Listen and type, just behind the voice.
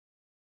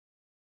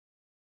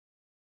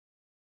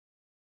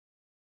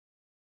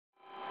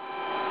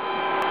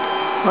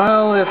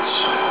Well, it's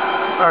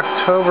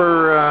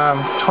October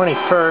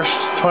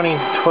 21st,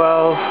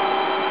 2012.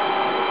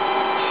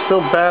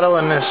 Still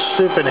battling this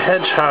stupid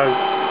Hedgehog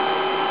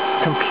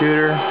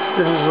computer.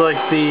 This is like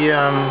the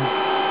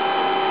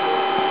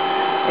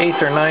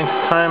 8th or 9th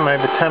time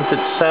I've attempted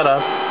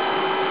setup.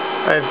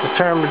 I've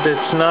determined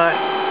it's not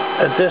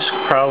a disk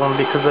problem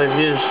because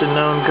I've used a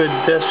known good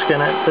disk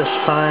in it this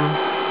time.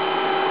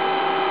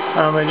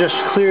 I just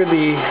cleared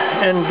the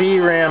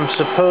NVRAM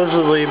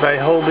supposedly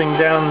by holding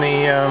down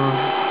the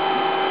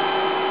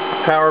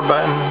power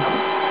button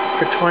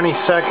for 20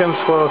 seconds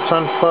while it's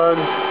unplugged.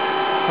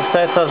 If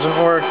that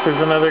doesn't work, there's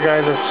another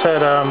guy that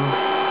said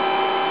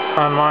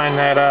online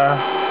that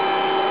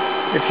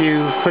if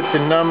you put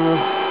the num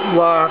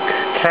lock,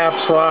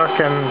 caps lock,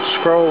 and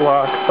scroll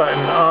lock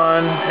button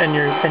on, and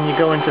you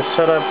go into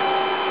setup,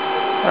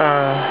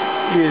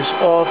 use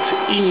Alt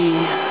E,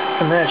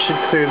 and that should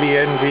clear the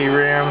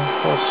NVRAM.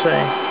 We'll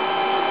see.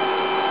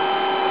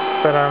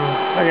 But I'm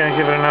going to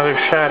give it another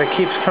shot. It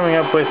keeps coming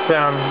up with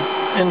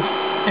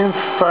inf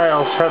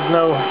files have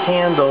no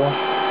handle,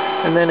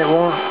 and then it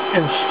won't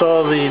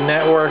install the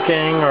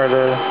networking or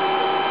the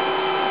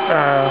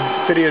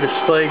video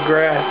display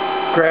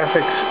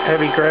graphics,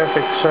 heavy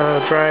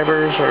graphics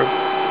drivers, or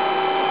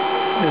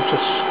it's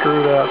just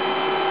screwed up.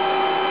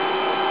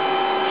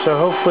 So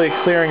hopefully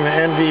clearing the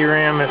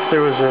NVRAM, if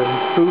there was a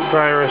boot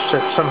virus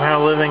that's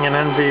somehow living in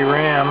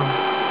NVRAM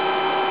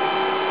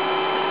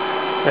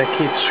that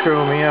keeps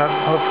screwing me up,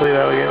 hopefully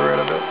that will get rid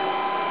of it.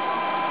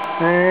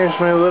 There's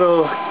my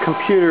little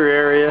computer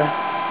area.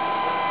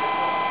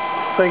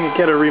 If I could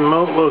get a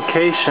remote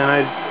location,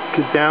 I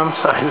could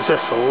downsize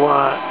this a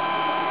lot.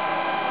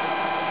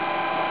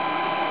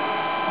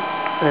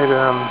 I'd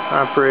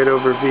operate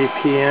over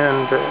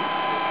VPN, but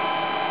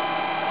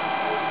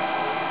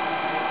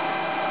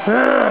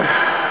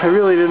I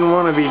really didn't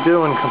want to be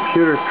doing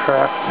computer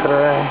crap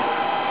today.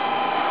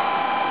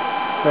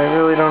 I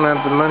really don't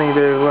have the money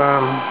to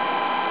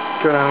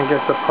go down and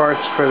get the parts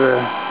for the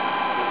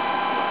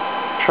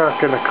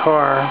truck and the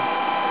car.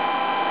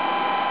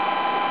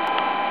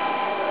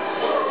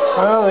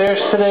 Well,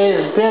 there's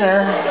today's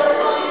dinner.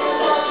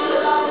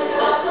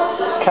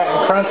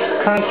 Captain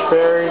Crunch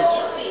berries.